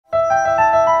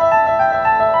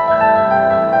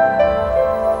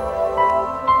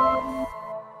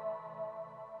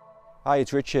Hi,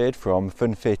 it's Richard from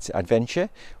FunFit Adventure.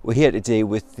 We're here today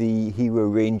with the Hero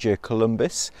Ranger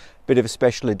Columbus. Bit of a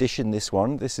special edition, this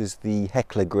one. This is the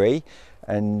Hekla Grey,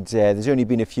 and there's only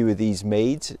been a few of these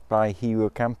made by Hero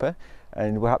Camper,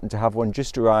 and we happen to have one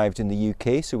just arrived in the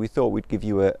UK, so we thought we'd give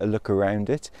you a look around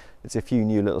it. There's a few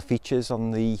new little features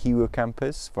on the Hero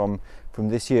Campers from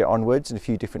this year onwards, and a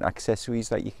few different accessories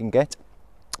that you can get.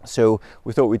 So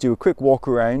we thought we'd do a quick walk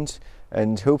around,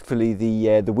 and hopefully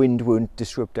the wind won't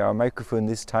disrupt our microphone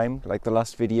this time like the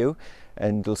last video,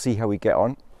 and we'll see how we get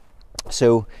on.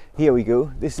 So here we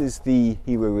go. This is the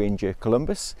Hero Ranger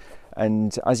Columbus,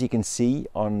 and as you can see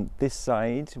on this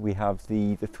side we have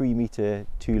the 3-meter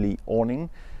Thule awning,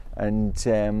 and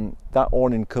that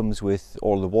awning comes with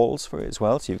all the walls for it as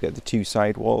well. So you've got the 2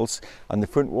 side walls and the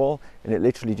front wall, and it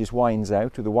literally just winds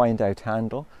out with a wind out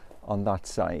handle on that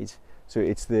side. So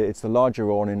it's the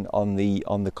larger awning on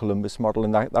the Columbus model,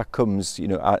 and that comes, you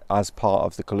know, as part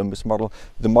of the Columbus model.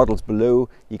 The models below,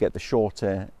 you get the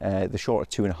shorter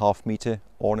 2.5 meter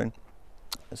awning.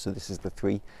 So this is the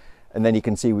 3, and then you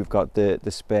can see we've got the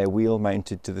spare wheel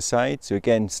mounted to the side. So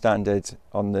again, standard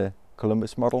on the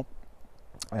Columbus model,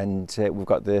 and we've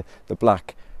got the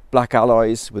black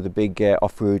alloys with the big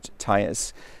off-road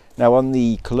tires. Now on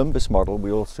the Columbus model,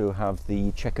 we also have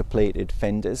the checker plated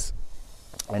fenders.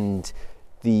 And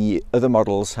the other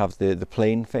models have the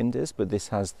plain fenders, but this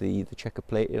has the checker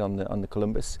plated on the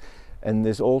Columbus. And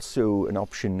there's also an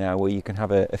option now where you can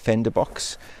have a fender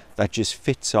box that just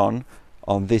fits on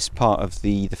this part of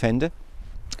the fender,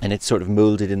 and it's sort of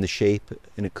molded in the shape,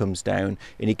 and it comes down,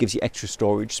 and it gives you extra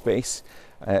storage space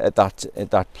at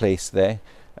that place there.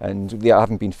 And they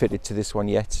haven't been fitted to this one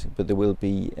yet, but there will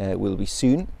be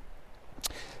soon.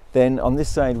 Then on this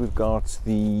side we've got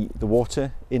the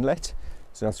water inlet.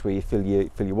 So that's where you fill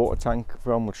your water tank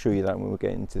from. We'll show you that when we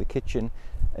get into the kitchen.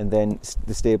 And then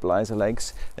the stabilizer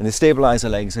legs. And the stabilizer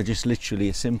legs are just literally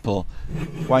a simple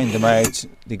wind them out,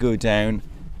 they go down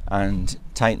and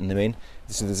tighten them in.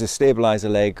 So there's a stabilizer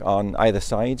leg on either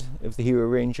side of the Hero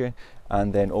Ranger,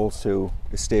 and then also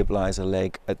a stabilizer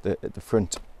leg at the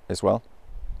front as well.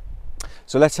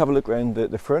 So let's have a look around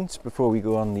the front before we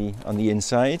go on the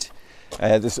inside.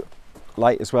 There's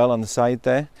light as well on the side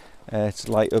there.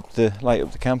 To light up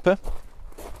the camper.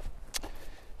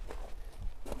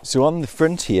 So on the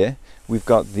front here we've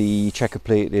got the checker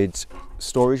plated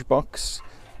storage box.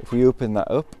 If we open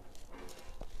that up,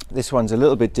 this one's a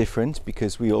little bit different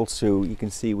because you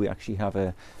can see we actually have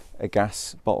a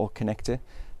gas bottle connector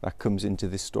that comes into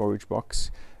this storage box,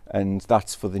 and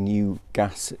that's for the new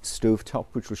gas stovetop,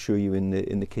 which we'll show you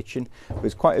in the kitchen. But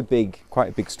it's quite a big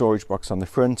storage box on the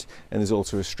front, and there's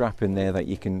also a strap in there that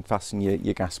you can fasten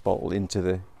your gas bottle into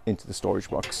the storage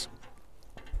box.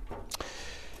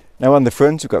 Now on the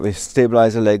front we've got the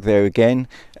stabilizer leg there again,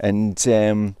 and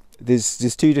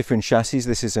there's 2 different chassis.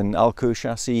 This is an Alco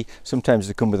chassis. Sometimes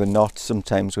they come with a knot,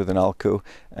 sometimes with an Alco.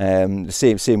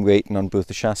 The same rating on both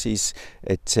the chassis.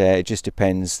 It just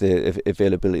depends the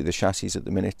availability of the chassis at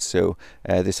the minute. So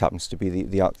this happens to be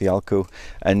the Alco,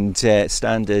 and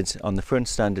standard on the front,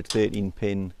 standard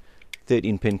 13-pin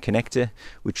connector,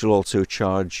 which will also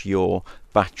charge your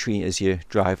battery as you're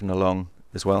driving along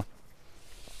as well.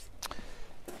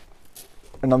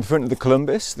 And on the front of the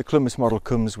Columbus model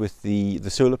comes with the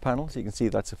solar panel. So you can see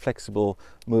that's a flexible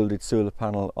moulded solar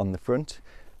panel on the front,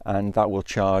 and that will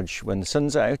charge when the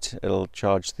sun's out. It'll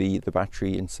charge the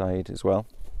battery inside as well.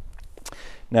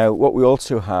 Now what we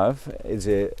also have is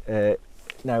a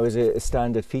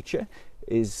standard feature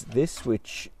is this,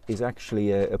 which is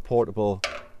actually a portable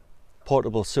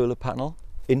solar panel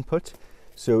input.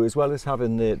 So as well as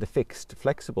having the fixed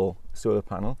flexible solar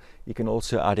panel, you can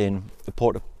also add in the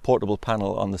portable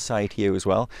panel on the side here as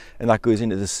well, and that goes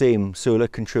into the same solar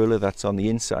controller that's on the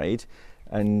inside.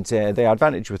 And the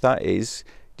advantage with that is,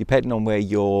 depending on where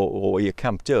you're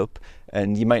camped up,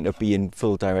 and you might not be in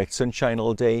full direct sunshine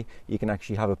all day, you can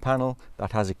actually have a panel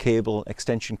that has a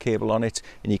extension cable on it,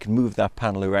 and you can move that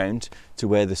panel around to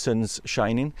where the sun's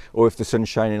shining, or if the sun's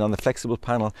shining on the flexible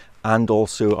panel and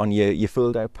also on your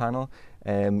fold out panel,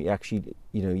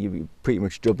 you're pretty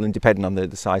much doubling, depending on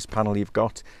the size panel you've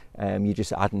got. You're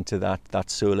just adding to that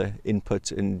solar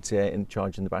input and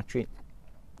charging the battery.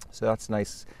 So that's a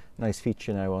nice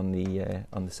feature now on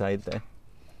the side there.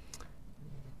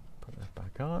 Put that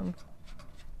back on,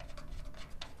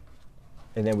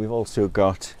 and then we've also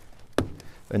got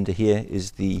under here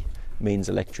is the mains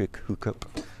electric hookup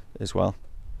as well.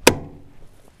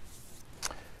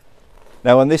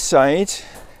 Now on this side,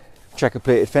 checker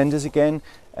plated fenders again,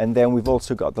 and then we've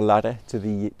also got the ladder to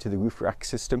the roof rack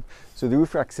system. So the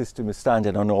roof rack system is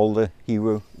standard on all the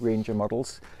Hero Ranger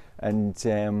models, and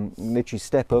literally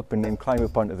step up and then climb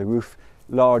up onto the roof.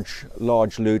 Large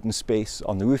loading space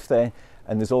on the roof there,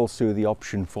 and there's also the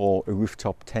option for a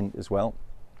rooftop tent as well.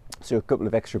 So a couple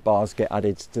of extra bars get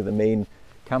added to the main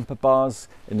camper bars,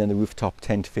 and then the rooftop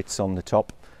tent fits on the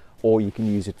top. Or you can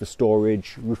use it for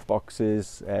storage, roof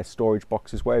boxes, storage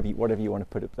boxes, whatever you want to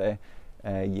put up there,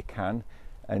 you can.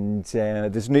 And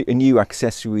there's a new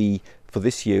accessory for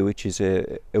this year, which is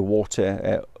a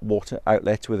water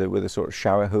outlet with a sort of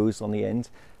shower hose on the end,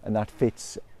 and that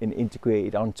fits and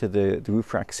integrated onto the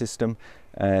roof rack system.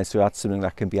 So that's something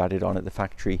that can be added on at the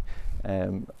factory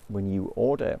when you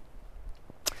order.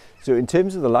 So in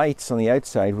terms of the lights on the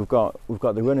outside, we've got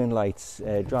the running lights,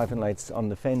 driving lights on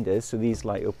the fenders. So these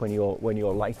light up when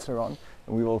your lights are on,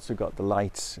 and we've also got the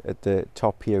lights at the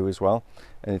top here as well.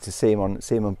 And it's the same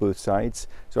on both sides.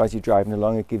 So as you're driving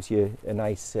along, it gives you a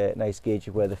nice gauge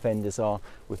of where the fenders are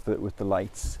with the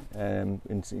lights, and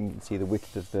you can see the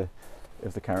width of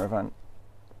the caravan.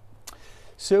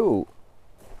 So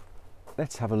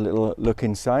let's have a little look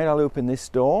inside. I'll open this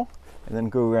door and then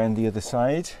go around the other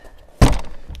side.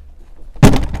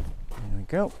 There we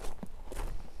go.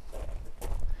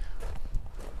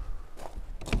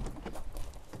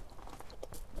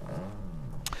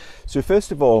 So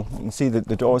first of all, you can see that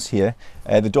the doors here,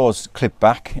 the doors clip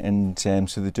back, and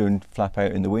so they don't flap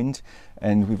out in the wind.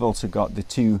 And we've also got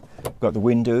the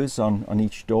windows on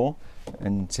each door,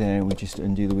 and we just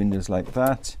undo the windows like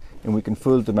that, and we can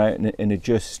fold them out and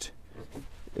adjust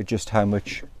how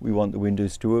much we want the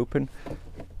windows to open.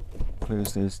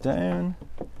 Close those down,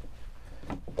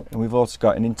 and we've also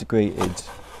got an integrated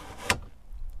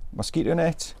mosquito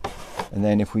net. And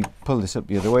then if we pull this up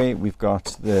the other way, we've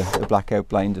got the blackout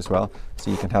blind as well. So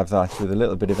you can have that with a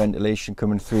little bit of ventilation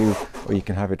coming through, or you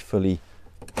can have it fully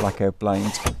blackout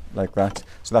blind like that.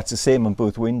 So that's the same on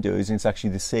both windows, and it's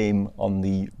actually the same on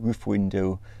the roof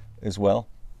window as well.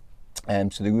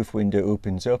 So the roof window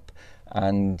opens up,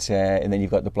 and then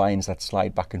you've got the blinds that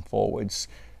slide back and forwards,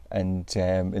 and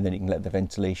then you can let the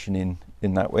ventilation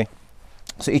in that way.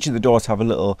 So each of the doors have a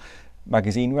little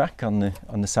magazine rack on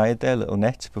the side there, little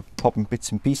net for popping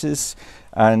bits and pieces,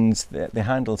 and the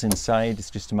handles inside,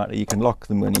 it's just a matter, you can lock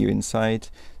them when you're inside.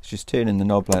 It's just turning the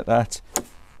knob like that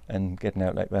and getting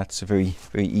out like that, so very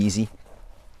easy.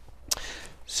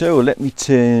 So let me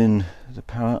turn the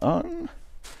power on,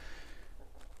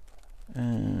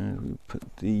 and we'll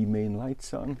put the main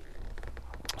lights on.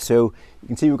 So you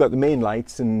can see we've got the main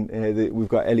lights, and we've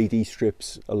got LED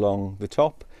strips along the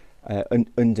top,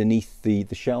 underneath the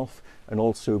shelf, and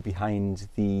also behind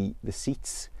the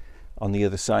seats on the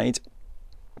other side.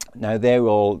 Now they're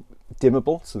all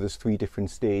dimmable, so there's 3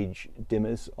 different stage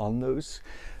dimmers on those.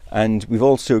 And we've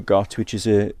also got, which is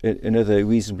another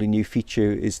reasonably new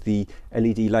feature, is the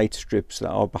LED light strips that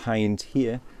are behind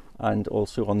here and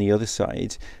also on the other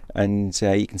side. And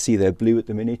you can see they're blue at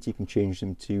the minute. You can change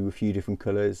them to a few different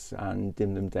colours and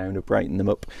dim them down or brighten them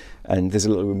up. And there's a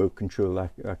little remote control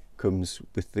that comes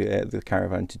with the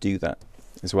caravan to do that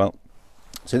as well.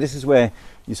 So this is where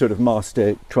your sort of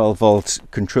master 12 volt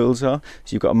controls are.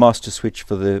 So you've got a master switch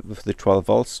for the 12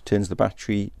 volts, turns the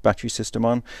battery system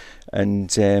on,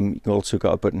 and you've also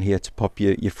got a button here to pop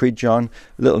your fridge on,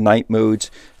 a little night mode,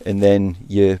 and then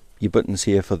your buttons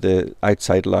here for the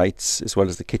outside lights as well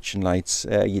as the kitchen lights,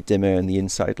 your dimmer and the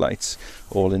inside lights,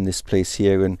 all in this place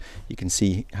here, and you can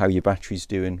see how your battery's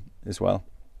doing as well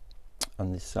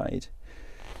on this side.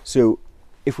 So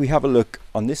if we have a look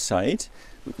on this side,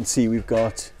 we can see we've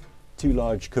got 2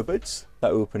 large cupboards that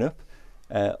open up.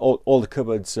 All the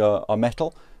cupboards are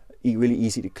metal, really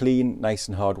easy to clean, nice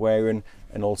and hard wearing,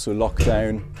 and also lock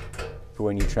down for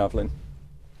when you're traveling.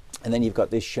 And then you've got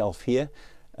this shelf here,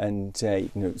 and you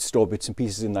can store bits and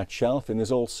pieces in that shelf. And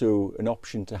there's also an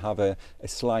option to have a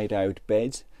slide out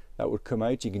bed that would come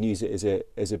out. You can use it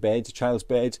as a bed, a child's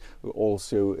bed, but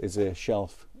also as a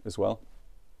shelf as well.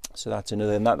 So that's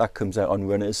another, and that comes out on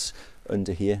runners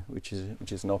under here, which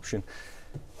is an option.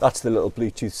 That's the little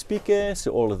Bluetooth speaker.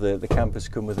 So all of the campers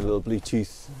come with a little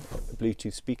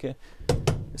Bluetooth speaker,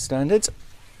 standard.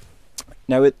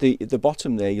 Now at the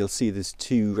bottom there, you'll see there's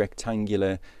 2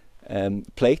 rectangular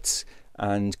plates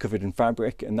and covered in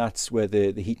fabric, and that's where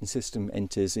the heating system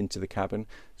enters into the cabin.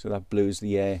 So that blows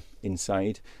the air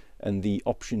inside. And the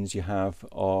options you have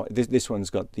are, this one's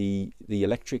got the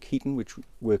electric heating, which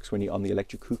works when you're on the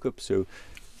electric hookup, so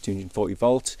 240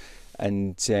 volt.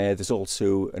 And there's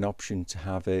also an option to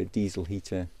have a diesel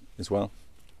heater as well.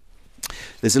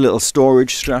 There's a little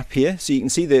storage strap here, so you can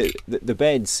see the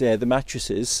beds, the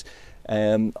mattresses.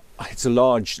 It's a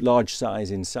large size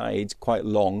inside, quite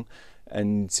long,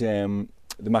 and the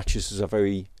mattresses are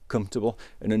very comfortable,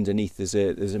 and underneath there's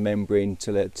a membrane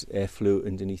to let air flow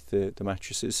underneath the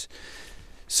mattresses.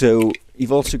 So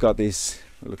you've also got this,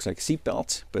 it looks like a seat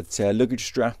belt, but luggage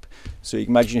strap. So you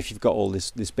can imagine if you've got all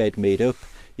this bed made up,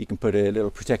 you can put a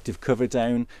little protective cover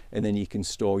down, and then you can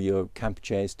store your camp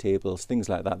chairs, tables, things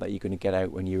like that you're going to get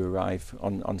out when you arrive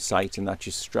on site, and that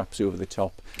just straps over the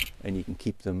top, and you can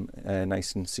keep them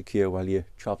nice and secure while you're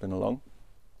traveling along.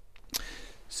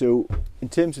 So in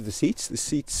terms of the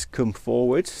seats come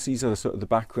forward. So these are sort of the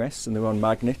backrests, and they're on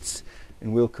magnets,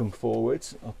 and will come forward.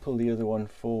 I'll pull the other one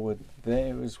forward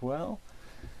there as well.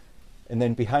 And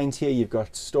then behind here you've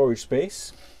got storage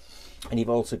space, and you've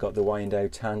also got the wind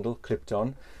out handle clipped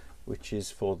on, which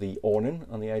is for the awning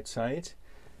on the outside.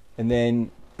 And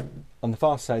then on the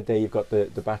far side there you've got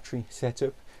the battery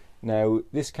setup. Now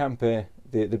this camper,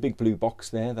 the big blue box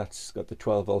there, that's got the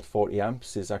 12 volt 40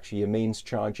 amps, is actually a mains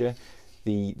charger.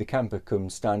 The camper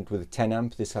comes standard with a 10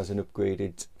 amp. This has an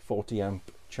upgraded 40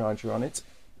 amp charger on it.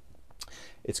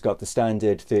 It's got the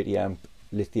standard 30 amp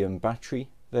lithium battery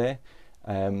there.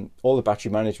 All the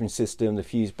battery management system, the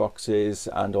fuse boxes,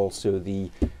 and also the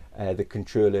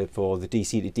controller for the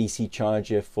DC to DC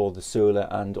charger for the solar,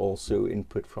 and also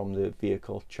input from the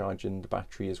vehicle charging the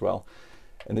battery as well.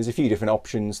 And there's a few different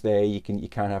options there. You can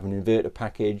have an inverter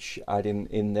package add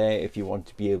in there if you want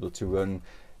to be able to run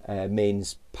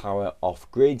mains power off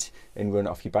grid and run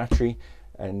off your battery,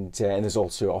 and there's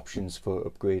also options for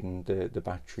upgrading the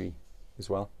battery as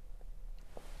well.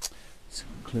 So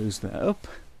close that up.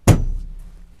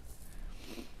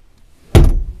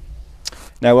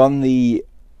 Now on the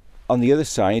other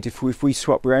side, if we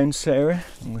swap around, Sarah,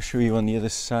 and we'll show you on the other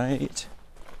side.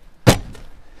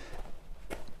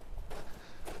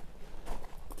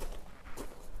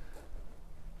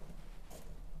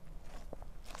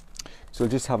 So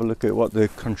just have a look at what the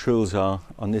controls are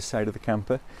on this side of the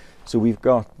camper. So we've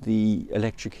got the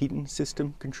electric heating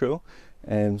system control,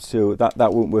 so that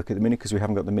won't work at the minute because we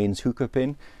haven't got the mains hookup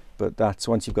in. But that's,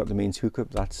 once you've got the mains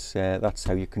hookup, that's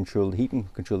how you control the heating,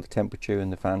 control the temperature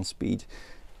and the fan speed,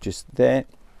 just there.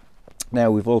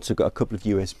 Now we've also got a couple of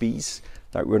USBs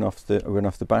that run off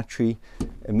the battery,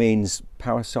 a mains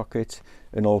power socket,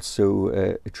 and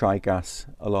also a tri-gas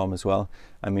alarm as well.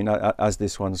 I mean, as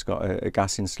this one's got a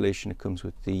gas installation, it comes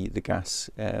with the gas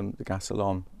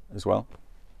alarm as well.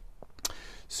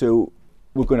 So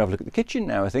we're going to have a look at the kitchen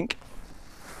now, I think.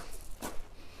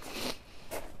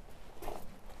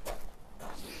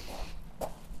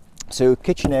 So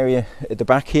kitchen area at the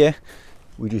back here,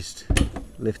 we just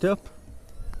lift up.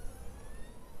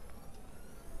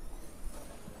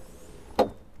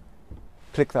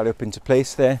 Click that up into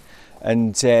place there,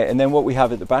 and then what we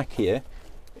have at the back here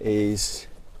is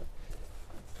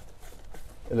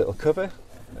a little cover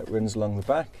that runs along the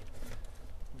back.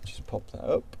 Just pop that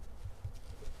up.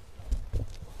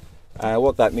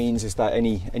 What that means is that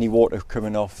any water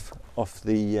coming off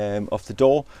the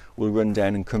door will run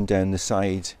down and come down the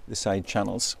side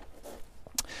channels.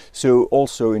 So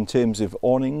also in terms of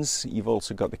awnings, you've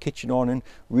also got the kitchen awning,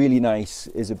 really nice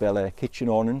Isabella kitchen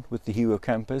awning with the Hero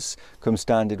campers, comes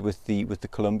standard with the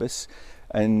Columbus,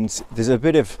 and there's a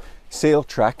bit of sail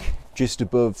track just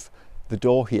above the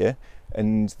door here,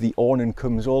 and the awning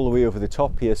comes all the way over the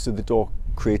top here, so the door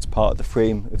creates part of the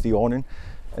frame of the awning,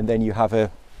 and then you have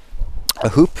a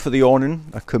hoop for the awning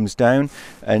that comes down,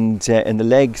 and the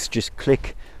legs just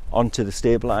click onto the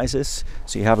stabilizers.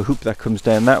 So you have a hoop that comes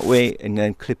down that way and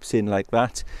then clips in like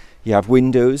that. You have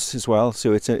windows as well,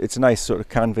 so it's a nice sort of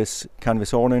canvas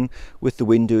awning with the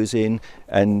windows in,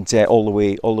 and all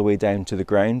the way down to the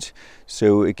ground.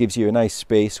 So it gives you a nice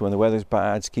space when the weather's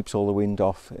bad, keeps all the wind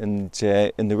off, and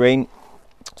in the rain.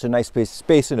 So nice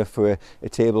space enough for a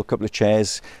table, a couple of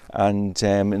chairs, and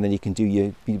then you can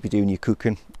be doing your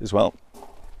cooking as well.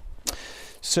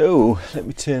 So let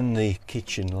me turn the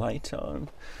kitchen light on.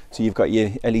 So you've got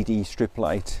your LED strip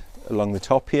light along the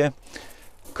top here.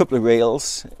 A couple of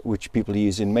rails which people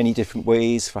use in many different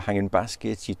ways for hanging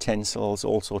baskets, utensils,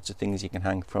 all sorts of things you can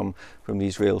hang from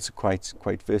these rails. Are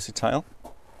quite versatile.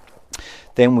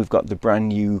 Then we've got the brand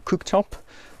new cooktop.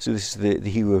 So this is the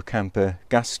Hero camper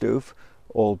gas stove,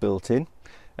 all built in,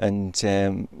 and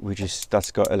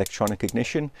that's got electronic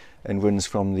ignition and runs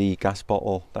from the gas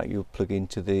bottle that you plug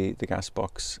into the gas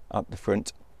box at the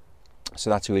front. So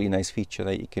that's a really nice feature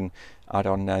that you can add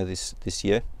on now this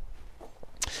year.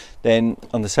 Then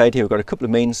on the side here we've got a couple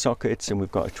of main sockets, and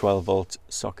we've got a 12 volt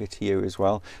socket here as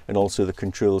well, and also the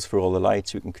controls for all the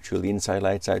lights. We can control the inside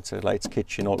lights, outside lights,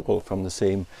 kitchen, all from the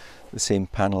same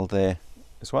panel there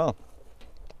as well.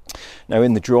 Now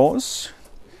in the drawers,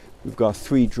 we've got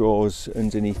 3 drawers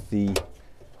underneath the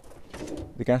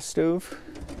gas stove,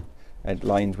 and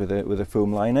lined with a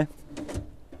foam liner,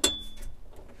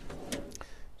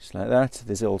 just like that.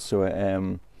 There's also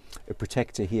a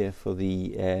protector here for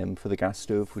the gas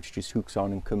stove, which just hooks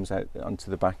on and comes out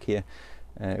onto the back here,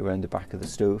 around the back of the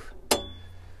stove.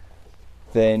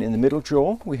 Then in the middle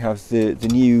drawer we have the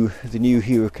new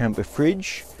Hero Camper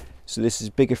fridge. So this is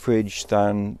a bigger fridge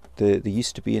than there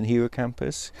used to be in Hero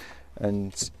Campers,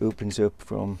 and opens up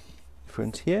from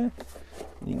front here.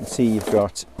 You can see you've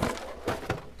got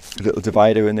a little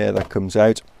divider in there that comes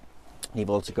out. You've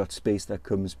also got space that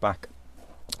comes back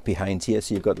behind here,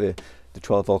 so you've got the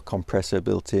 12-volt compressor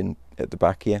built in at the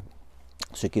back here,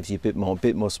 so it gives you a bit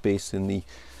more space than the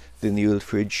old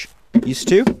fridge used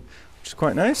to, which is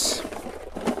quite nice.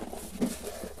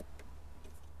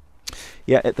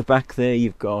 Yeah, at the back there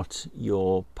you've got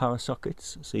your power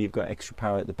sockets, so you've got extra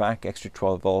power at the back, extra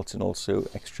 12 volts, and also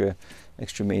extra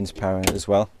mains power as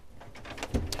well.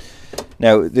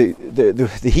 Now the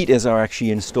heaters are actually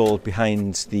installed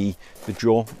behind the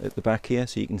drawer at the back here,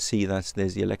 so you can see that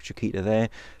there's the electric heater there,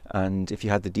 and if you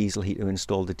had the diesel heater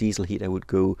installed, the diesel heater would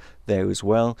go there as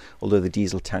well, although the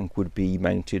diesel tank would be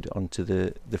mounted onto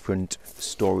the front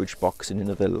storage box in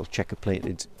another little checker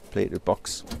plated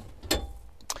box.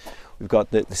 We've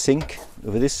got the sink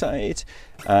over this side,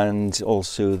 and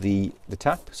also the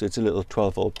tap, so it's a little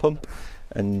 12-volt pump,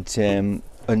 and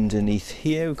underneath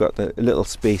here we've got a little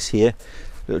space here, a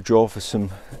little drawer for some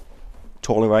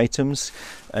taller items,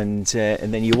 and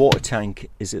then your water tank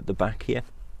is at the back here.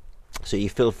 So you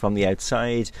fill from the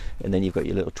outside, and then you've got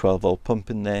your little 12-volt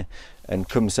pump in there, and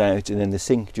comes out, and then the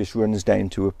sink just runs down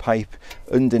to a pipe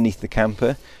underneath the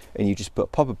camper, and you just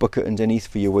pop a bucket underneath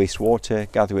for your wastewater,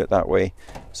 gather it that way.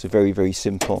 So very, very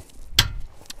simple,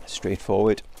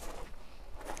 straightforward.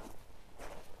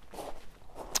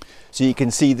 So you can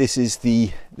see this is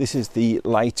the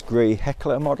light grey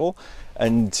Hekla model,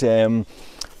 and the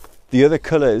other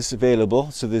colours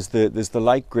available. So there's the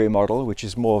light grey model, which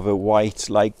is more of a white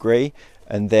light grey,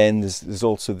 and then there's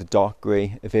also the dark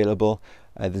grey available.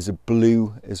 There's a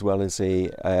blue as well as a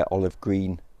olive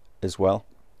green as well,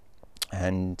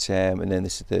 and then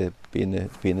this is being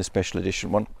the special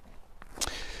edition one.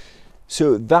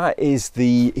 So that is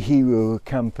the Hero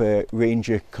Camper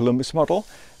Ranger Columbus model,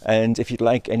 and if you'd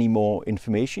like any more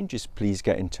information, just please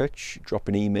get in touch. Drop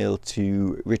an email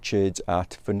to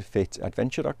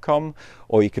richard@funfitadventure.com,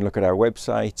 or you can look at our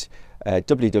website,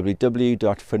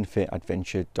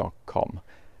 www.funfitadventure.com.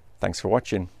 Thanks for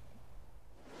watching.